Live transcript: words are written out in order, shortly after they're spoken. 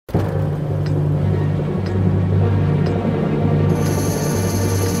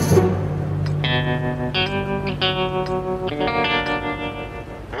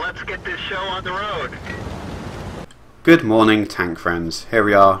Good morning, tank friends. Here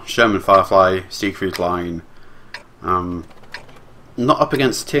we are, Sherman Firefly, Siegfried Line. Not up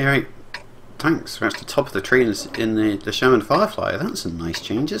against tier 8 tanks. We're at the top of the tree in the Sherman Firefly. That's a nice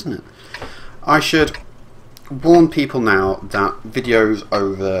change, isn't it? I should warn people now that videos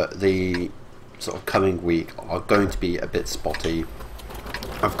over the sort of coming week are going to be a bit spotty.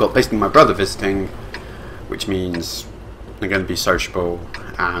 I've got basically my brother visiting, which means I'm going to be sociable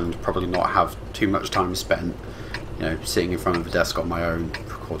and probably not have too much time spent, you know, sitting in front of a desk on my own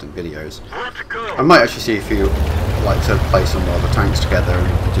recording videos. I might actually see if you like to play some other tanks together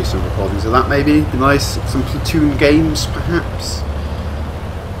and do some recordings of that, maybe. Be nice, some platoon games perhaps.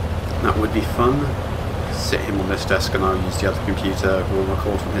 That would be fun. Sit him on this desk and I'll use the other computer. We'll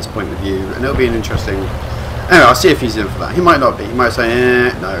record from his point of view and it'll be an interesting... Anyway, I'll see if he's in for that. He might not be. He might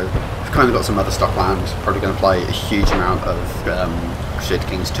say, no. I've kind of got some other stuff planned. Probably going to play a huge amount of Crusader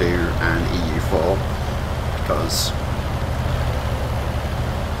Kings 2 and EU4 because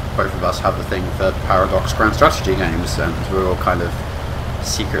both of us have a thing for Paradox Grand Strategy games, and we're all kind of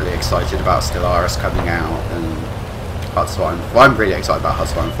secretly excited about Stellaris coming out and Husvine. Well, I'm really excited about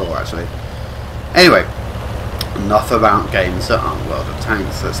Husvine 4 actually. Anyway, enough about games that aren't World of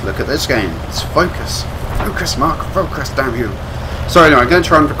Tanks. Let's look at this game. Let's focus. Focus, Mark. Focus, damn you. So anyway, I'm going to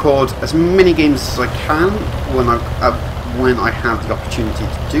try and record as many games as I can when I have the opportunity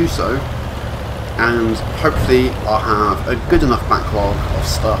to do so, and hopefully I'll have a good enough backlog of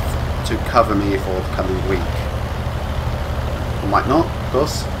stuff to cover me for the coming week. I might not, of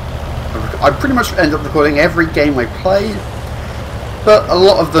course. I pretty much end up recording every game I play, but a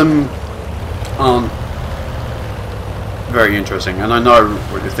lot of them aren't very interesting. And I know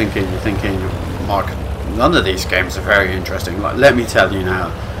what you're thinking. You're thinking, Mark, none of these games are very interesting. Like, let me tell you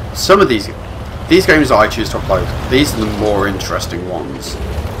now, some of these games that I choose to upload, these are the more interesting ones,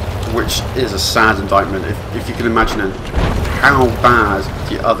 which is a sad indictment if you can imagine how bad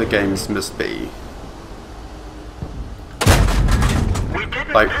the other games must be. We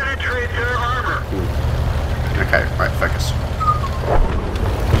didn't Like, penetrate their armor. Okay, right, focus.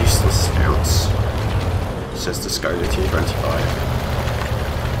 Useless scouts, says the Skoda T25.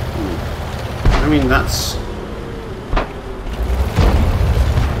 I mean, that's...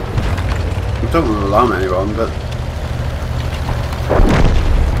 I don't want to alarm anyone, but...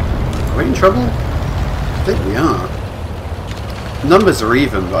 Are we in trouble? I think we are. Numbers are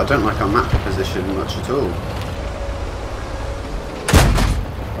even, but I don't like our map position much at all.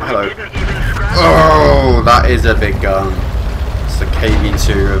 Hello. Oh, that is a big gun. It's the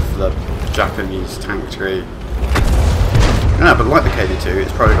KV-2 of the Japanese tank tree. Yeah, but like the KV-2,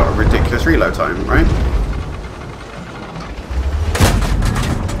 it's probably got a ridiculous reload time, right?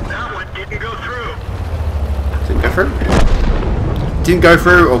 That one didn't go through. Didn't go through? Didn't go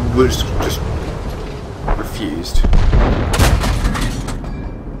through, or was just refused?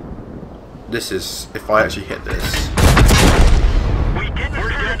 This is, if I actually hit this. We didn't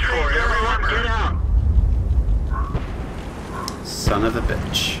penetrate their armor. Get out. Son of a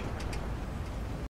bitch.